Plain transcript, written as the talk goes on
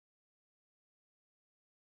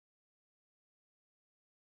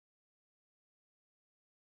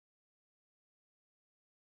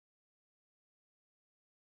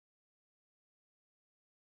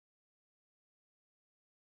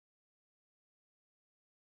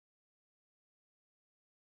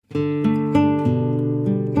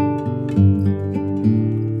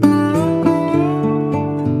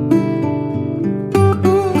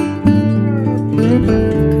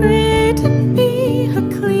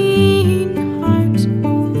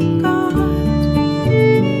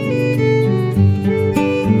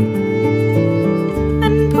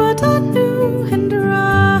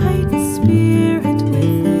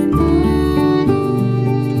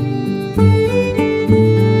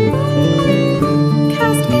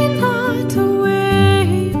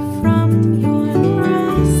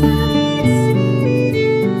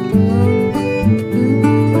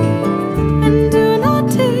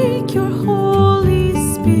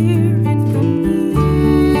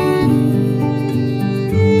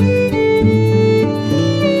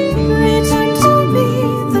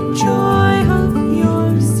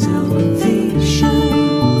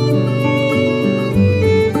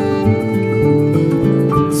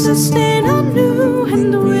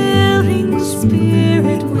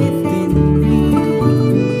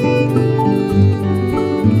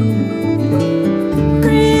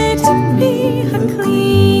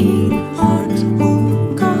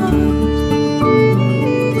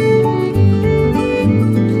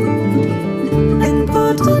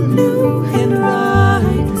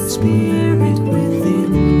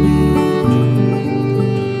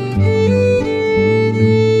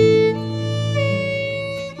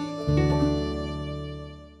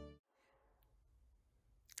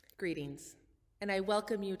Greetings, and I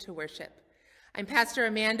welcome you to worship. I'm Pastor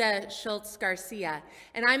Amanda Schultz-Garcia,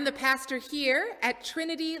 and I'm the pastor here at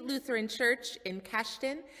Trinity Lutheran Church in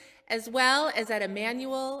Cashton, as well as at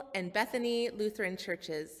Emmanuel and Bethany Lutheran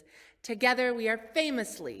Churches. Together, we are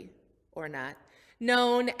famously, or not,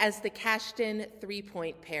 known as the Cashton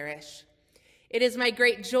Three-Point Parish. It is my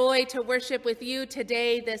great joy to worship with you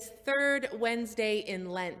today, this third Wednesday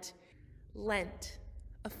in Lent. Lent,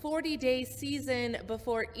 a 40-day season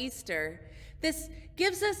before Easter. This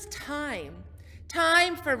gives us time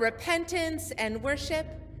for repentance and worship,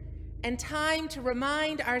 and time to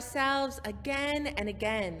remind ourselves again and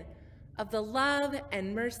again of the love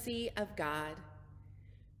and mercy of God.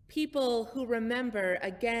 People who remember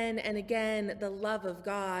again and again the love of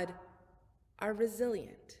God are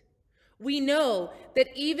resilient. We know that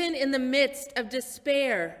even in the midst of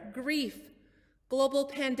despair, grief, global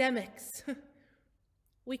pandemics,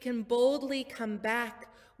 we can boldly come back.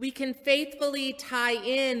 We can faithfully tie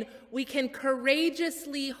in. We can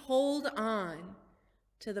courageously hold on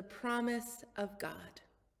to the promise of God.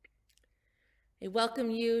 I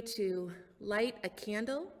welcome you to light a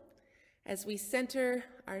candle as we center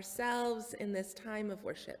ourselves in this time of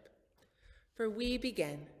worship. For we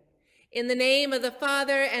begin in the name of the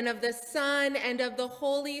Father, and of the Son, and of the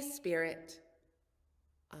Holy Spirit.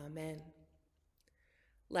 Amen.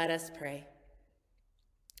 Let us pray.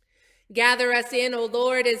 Gather us in, O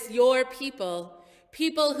Lord, as your people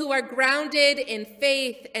who are grounded in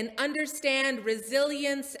faith and understand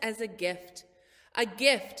resilience as a gift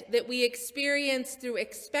that we experience through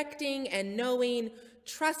expecting and knowing,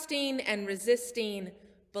 trusting and resisting,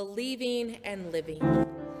 believing and living.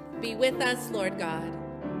 Be with us, Lord God,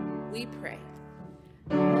 we pray.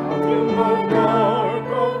 Not in the dark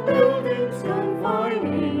of buildings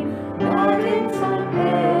confining, not in some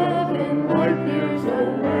heaven light years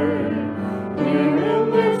away. Here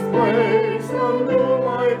in this place the new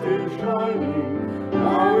light is shining.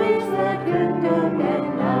 Now is the kingdom and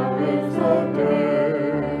now is the day.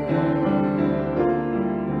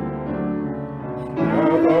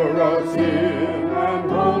 Gather us in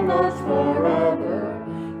and hold us forever.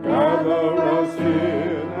 Gather us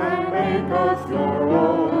in and make us your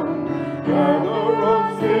own. Gather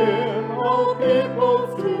us in, all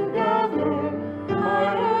peoples together.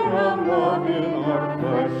 Fire of love in our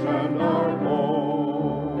flesh and our bones.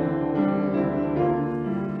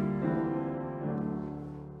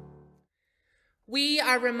 We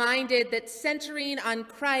are reminded that centering on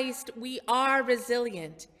Christ, we are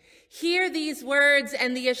resilient. Hear these words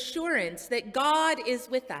and the assurance that God is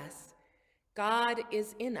with us. God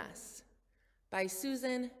is in us, by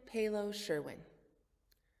Susan Palo Sherwin.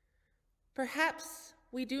 Perhaps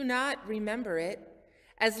we do not remember it,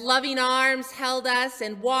 as loving arms held us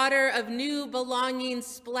and water of new belonging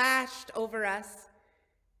splashed over us.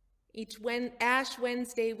 Each Ash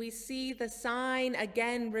Wednesday we see the sign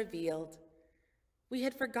again revealed. We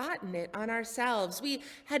had forgotten it on ourselves. We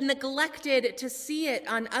had neglected to see it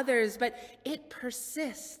on others, but it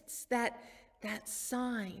persists, that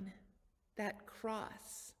sign, that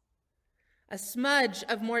cross. A smudge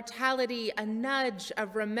of mortality, a nudge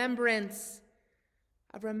of remembrance,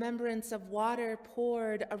 a remembrance of water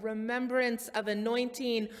poured, a remembrance of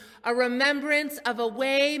anointing, a remembrance of a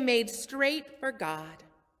way made straight for God.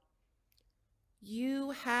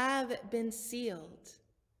 You have been sealed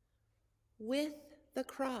with the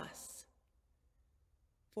cross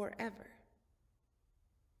forever,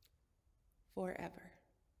 forever.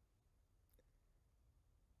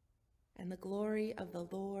 And the glory of the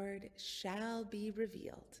Lord shall be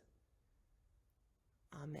revealed.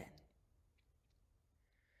 Amen.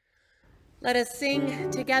 Let us sing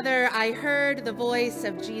together, I heard the voice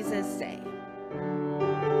of Jesus say.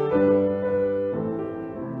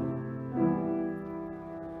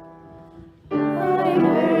 I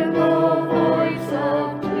heard the voice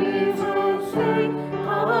of Jesus say,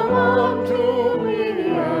 come unto me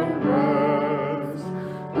and rest.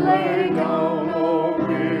 Lay down, O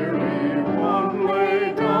weary one,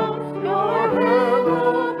 lay down your head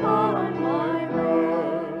upon my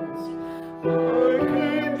breast. I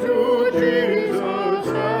came to Jesus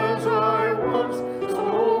as I was,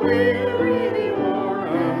 so weary, worn,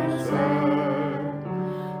 and sad.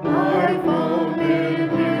 I found in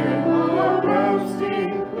him a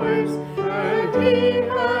resting place, and he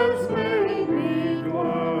has made me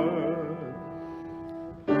glad.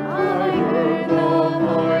 I heard the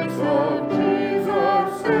voice of Jesus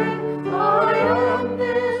say, I am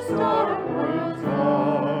this dark world's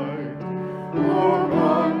light. Look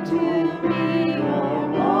unto me, your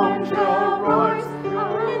morn shall rise,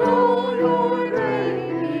 and all your day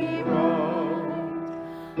be bright.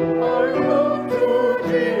 I look to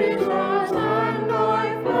Jesus, and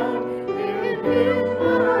I found in him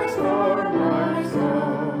my star, my sun.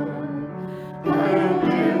 And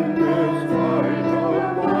in this light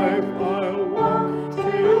of life I'll walk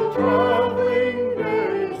till traveling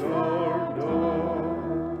days are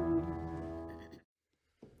done.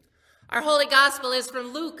 Our Holy Gospel is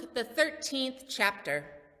from Luke, the 13th chapter.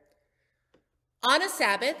 On a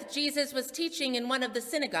Sabbath, Jesus was teaching in one of the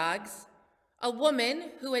synagogues. A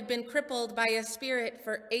woman who had been crippled by a spirit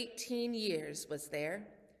for 18 years was there.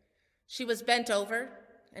 She was bent over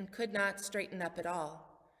and could not straighten up at all.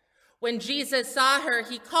 When Jesus saw her,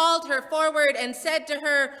 he called her forward and said to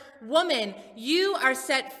her, "Woman, you are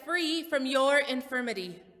set free from your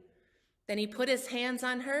infirmity." Then he put his hands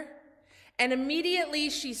on her, and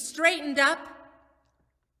immediately she straightened up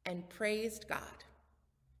and praised God.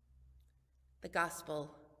 The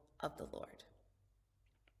Gospel of the Lord.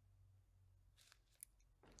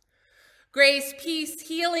 Grace, peace,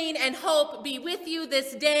 healing, and hope be with you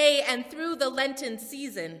this day and through the Lenten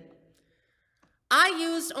season. I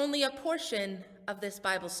used only a portion of this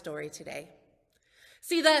Bible story today.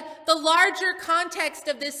 See, the larger context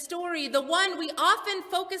of this story, the one we often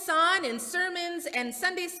focus on in sermons and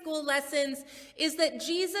Sunday school lessons, is that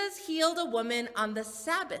Jesus healed a woman on the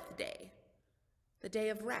Sabbath day, the day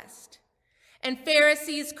of rest. And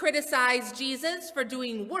Pharisees criticized Jesus for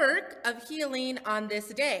doing work of healing on this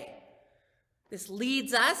day. This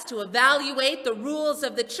leads us to evaluate the rules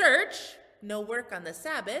of the church, no work on the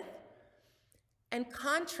Sabbath, and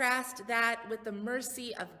contrast that with the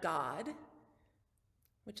mercy of God,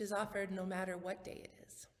 which is offered no matter what day it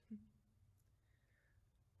is.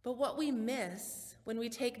 But what we miss when we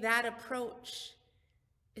take that approach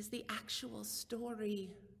is the actual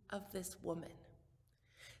story of this woman.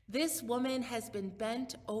 This woman has been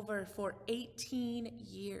bent over for 18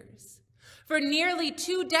 years. For nearly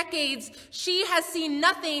 2 decades, she has seen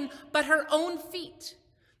nothing but her own feet,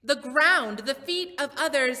 the ground, the feet of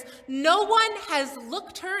others. No one has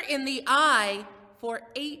looked her in the eye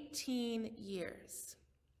for 18 years.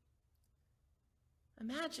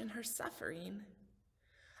 Imagine her suffering.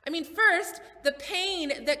 I mean, first, the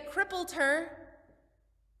pain that crippled her,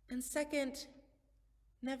 and second,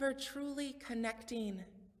 never truly connecting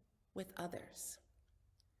with others.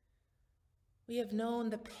 We have known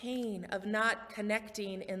the pain of not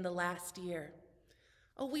connecting in the last year.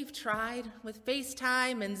 Oh, we've tried with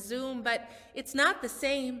FaceTime and Zoom, but it's not the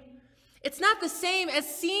same. It's not the same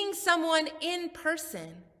as seeing someone in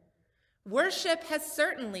person. Worship has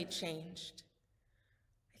certainly changed.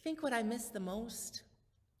 I think what I miss the most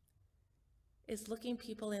is looking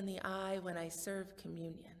people in the eye when I serve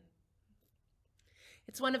communion.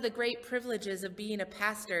 It's one of the great privileges of being a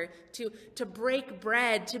pastor, to break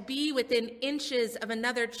bread, to be within inches of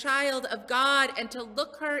another child of God, and to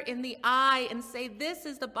look her in the eye and say, "This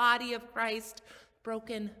is the body of Christ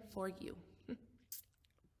broken for you."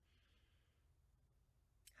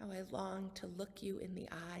 How I long to look you in the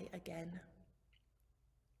eye again.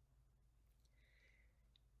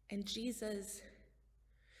 And Jesus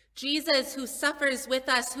Jesus, who suffers with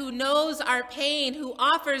us, who knows our pain, who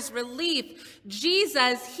offers relief.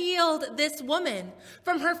 Jesus healed this woman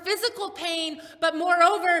from her physical pain, but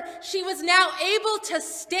moreover, she was now able to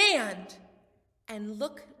stand and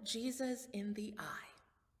look Jesus in the eye.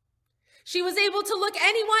 She was able to look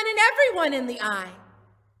anyone and everyone in the eye,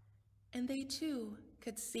 and they too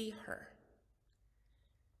could see her.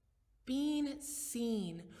 Being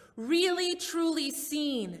seen, really, truly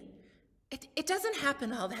seen, it doesn't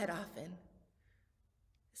happen all that often,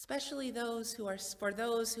 especially for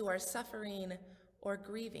those who are suffering or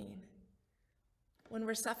grieving. When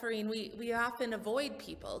we're suffering, we often avoid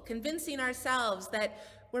people, convincing ourselves that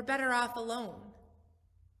we're better off alone.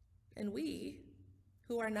 And we,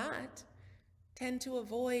 who are not, tend to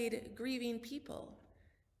avoid grieving people.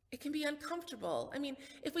 It can be uncomfortable. I mean,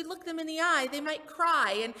 if we look them in the eye, they might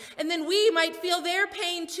cry, and then we might feel their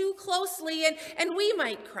pain too closely, and we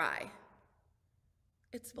might cry.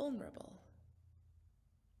 It's vulnerable.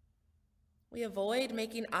 We avoid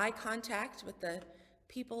making eye contact with the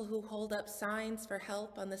people who hold up signs for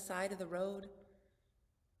help on the side of the road.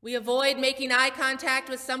 We avoid making eye contact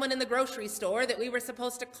with someone in the grocery store that we were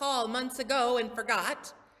supposed to call months ago and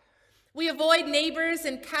forgot. We avoid neighbors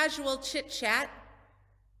and casual chit-chat,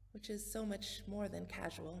 which is so much more than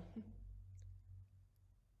casual.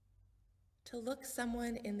 To look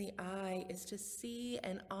someone in the eye is to see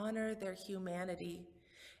and honor their humanity.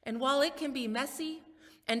 And while it can be messy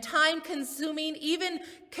and time-consuming, even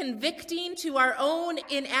convicting to our own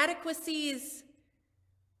inadequacies,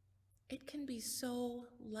 it can be so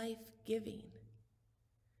life-giving.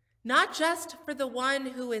 Not just for the one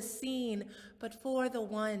who is seen, but for the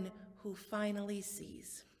one who finally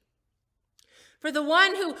sees. For the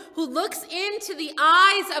one who looks into the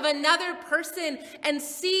eyes of another person and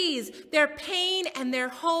sees their pain and their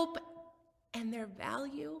hope and their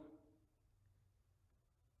value.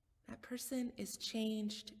 That person is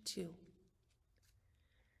changed too.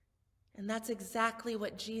 And that's exactly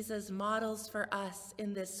what Jesus models for us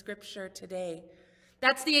in this scripture today.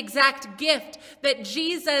 That's the exact gift that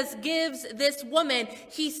Jesus gives this woman.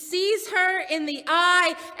 He sees her in the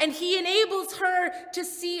eye and he enables her to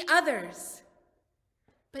see others.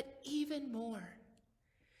 But even more,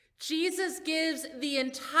 Jesus gives the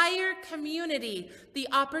entire community the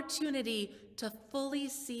opportunity to fully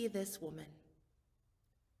see this woman.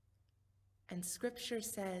 And scripture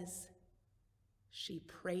says she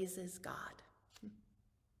praises God.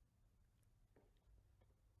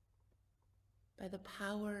 By the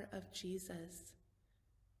power of Jesus,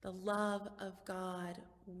 the love of God,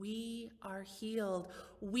 we are healed.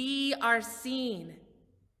 We are seen.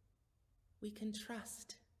 We can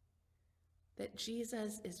trust that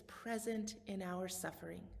Jesus is present in our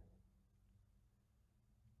suffering.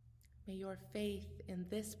 May your faith in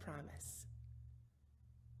this promise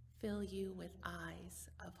fill you with eyes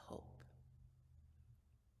of hope.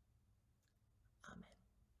 Amen.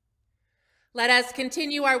 Let us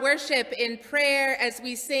continue our worship in prayer as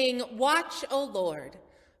we sing "Watch, O Lord"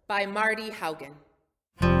 by Marty Haugen.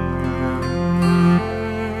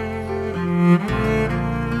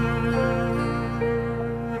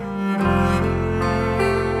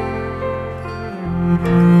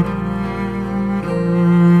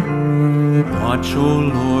 Watch, O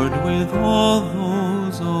Lord, with all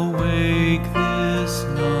those awake this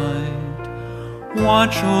night.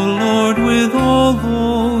 Watch, O Lord, with all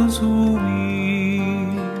those who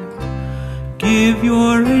weep. Give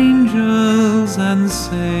your angels and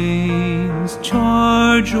saints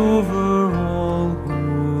charge over all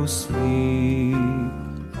who sleep.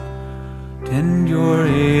 Tend your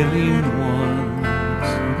ailing ones.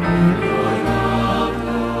 Your love,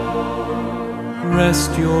 Lord.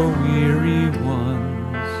 Rest your weary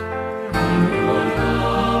ones. Your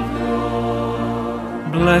love,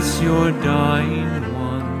 Lord. Bless your dying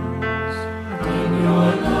ones. In your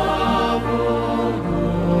love, O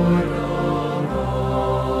Lord of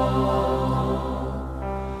all.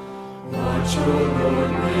 Watch, O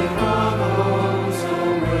Lord, with all those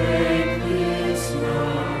awake this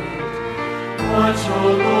night. Watch, O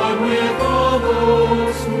Lord, with all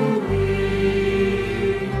those who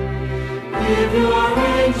weep. Give your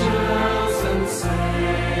angels and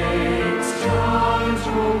saints charge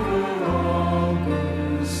over all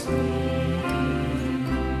who sleep.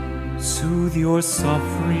 Soothe your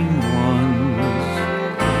suffering ones.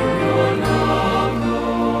 Your love,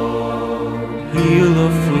 Lord. Heal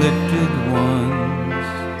afflicted ones.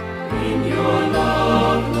 In your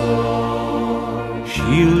love, Lord.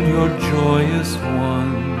 Shield your joyous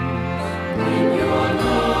ones. In your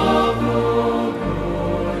love, Lord,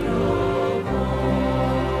 Lord of all.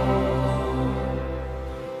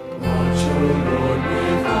 Watch, O Lord,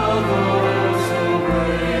 with all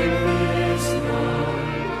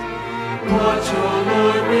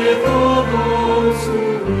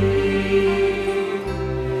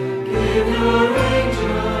Give your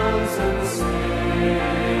angels and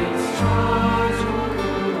saints charge over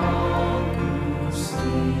all who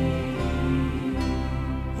sleep.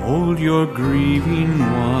 Hold your grieving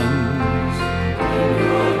ones,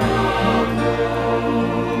 Your love,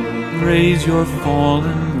 Lord, raise your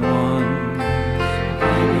fallen ones,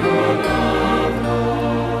 your love,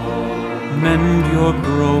 Lord, mend your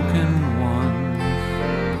broken ones.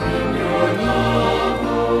 your love,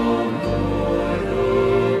 O Lord, O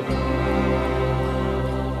God.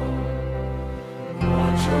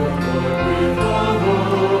 Watch, O Lord, with all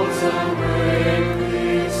those awake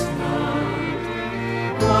this night.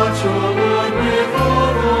 Watch, O Lord, with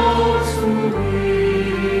all those who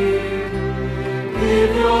weep.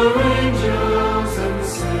 Give your angels and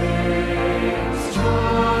saints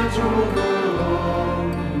charge over all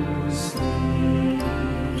who sleep.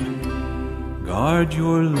 Guard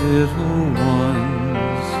your little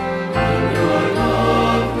ones, Your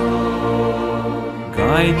love, Lord,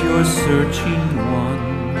 guide your searching ones.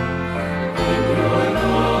 your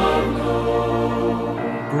love,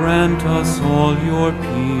 Lord, Grant us all your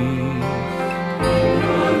peace.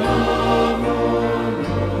 your love, Lord,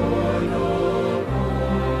 Lord, O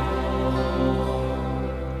God.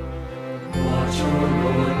 Watch, O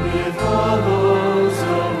Lord, with all those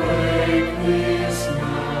awake this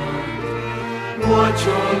night. Watch, O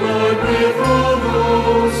Lord, with all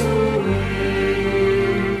those who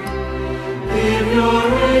weep. Give your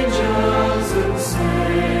angels and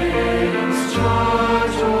saints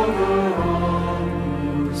charge over all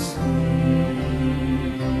who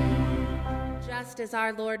sleep. Just as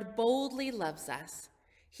our Lord boldly loves us,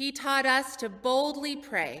 he taught us to boldly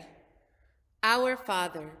pray, Our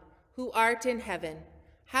Father, who art in heaven,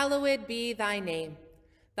 hallowed be thy name.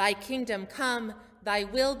 Thy kingdom come, thy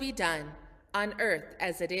will be done, on earth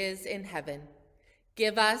as it is in heaven.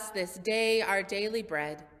 Give us this day our daily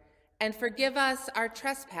bread, and forgive us our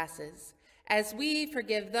trespasses, as we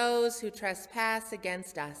forgive those who trespass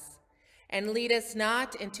against us. And lead us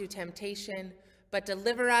not into temptation, but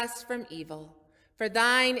deliver us from evil. For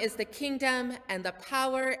thine is the kingdom, and the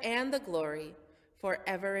power, and the glory,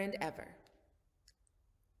 forever and ever.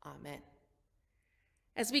 Amen.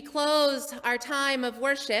 As we close our time of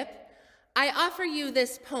worship, I offer you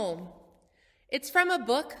this poem. It's from a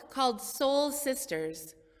book called Soul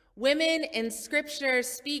Sisters, Women in Scripture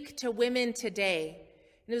Speak to Women Today.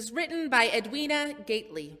 It was written by Edwina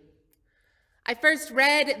Gately. I first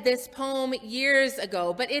read this poem years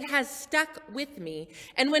ago, but it has stuck with me.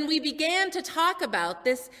 And when we began to talk about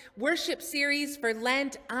this worship series for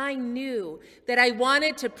Lent, I knew that I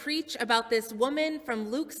wanted to preach about this woman from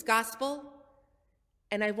Luke's Gospel,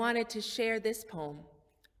 and I wanted to share this poem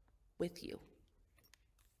with you.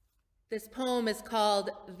 This poem is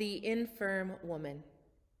called The Infirm Woman.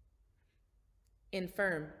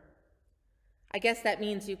 Infirm. I guess that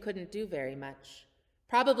means you couldn't do very much.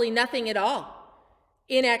 Probably nothing at all.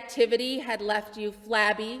 Inactivity had left you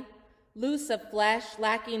flabby, loose of flesh,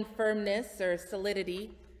 lacking firmness or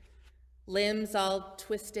solidity, limbs all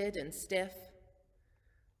twisted and stiff.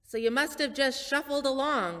 So you must have just shuffled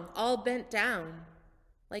along, all bent down,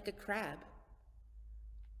 like a crab.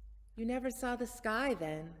 You never saw the sky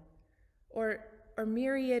then, or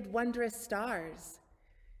myriad wondrous stars.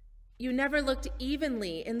 You never looked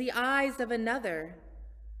evenly in the eyes of another,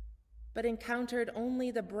 but encountered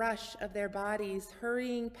only the brush of their bodies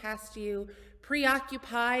hurrying past you,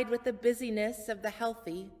 preoccupied with the busyness of the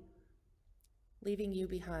healthy, leaving you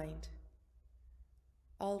behind,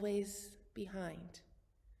 always behind,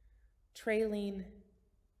 trailing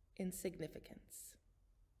insignificance.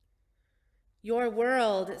 Your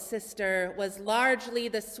world, sister, was largely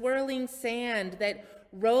the swirling sand that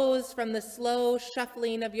rose from the slow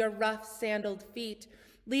shuffling of your rough sandaled feet,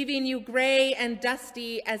 leaving you gray and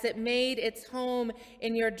dusty as it made its home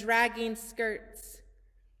in your dragging skirts.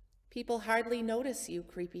 People hardly notice you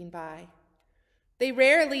creeping by. They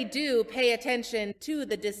rarely do pay attention to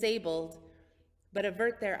the disabled, but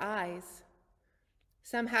avert their eyes,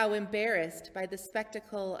 somehow embarrassed by the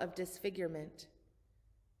spectacle of disfigurement.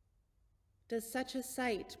 Does such a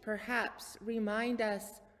sight perhaps remind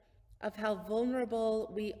us of how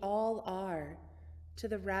vulnerable we all are to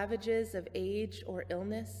the ravages of age or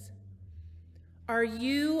illness? Are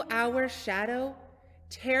you our shadow,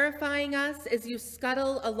 terrifying us as you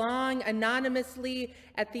scuttle along anonymously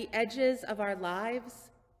at the edges of our lives?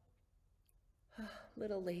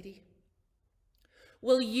 Little lady,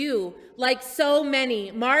 will you, like so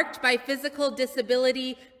many marked by physical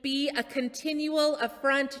disability, be a continual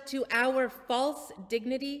affront to our false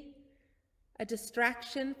dignity, a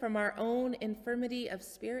distraction from our own infirmity of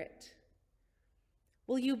spirit?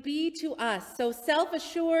 will you be to us so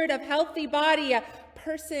self-assured of healthy body, a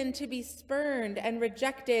person to be spurned and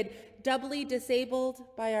rejected, doubly disabled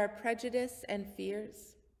by our prejudice and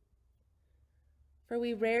fears? For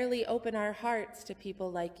we rarely open our hearts to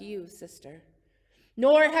people like you, sister,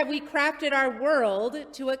 nor have we crafted our world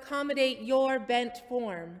to accommodate your bent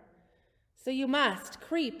form. So you must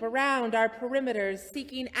creep around our perimeters,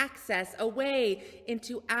 seeking access away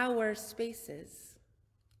into our spaces.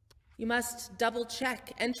 You must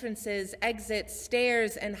double-check entrances, exits,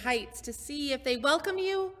 stairs, and heights to see if they welcome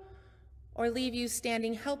you or leave you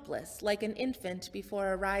standing helpless like an infant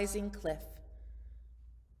before a rising cliff.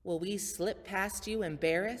 Will we slip past you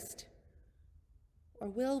embarrassed? Or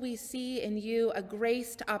will we see in you a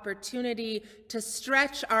graced opportunity to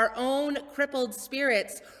stretch our own crippled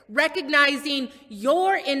spirits, recognizing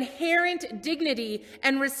your inherent dignity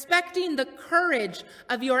and respecting the courage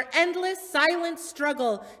of your endless silent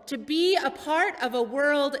struggle to be a part of a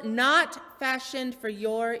world not fashioned for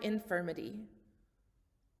your infirmity?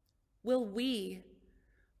 Will we,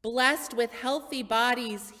 blessed with healthy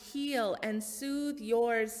bodies, heal and soothe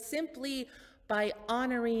yours simply by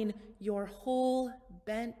honoring your whole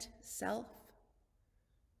bent self?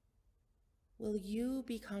 Will you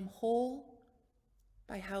become whole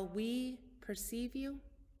by how we perceive you?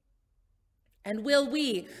 And will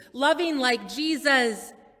we, loving like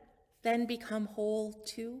Jesus, then become whole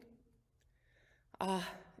too? Ah,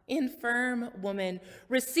 infirm woman,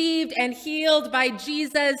 received and healed by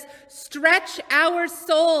Jesus, stretch our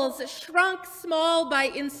souls, shrunk small by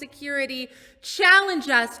insecurity, challenge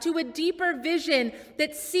us to a deeper vision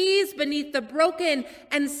that sees beneath the broken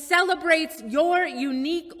and celebrates your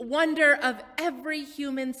unique wonder of every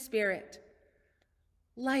human spirit.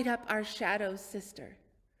 Light up our shadows, sister,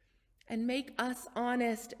 and make us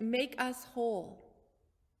honest, make us whole,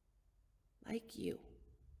 like you.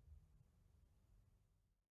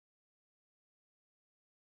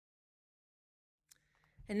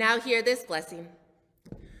 And now hear this blessing.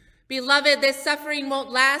 Beloved, this suffering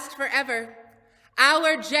won't last forever.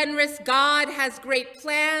 Our generous God has great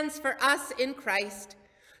plans for us in Christ.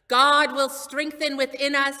 God will strengthen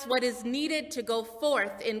within us what is needed to go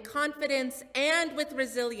forth in confidence and with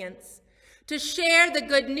resilience, to share the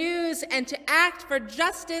good news and to act for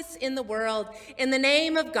justice in the world in the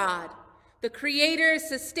name of God, the Creator,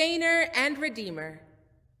 Sustainer, and Redeemer.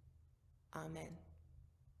 Amen.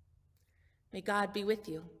 May God be with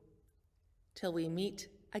you till we meet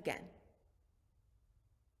again.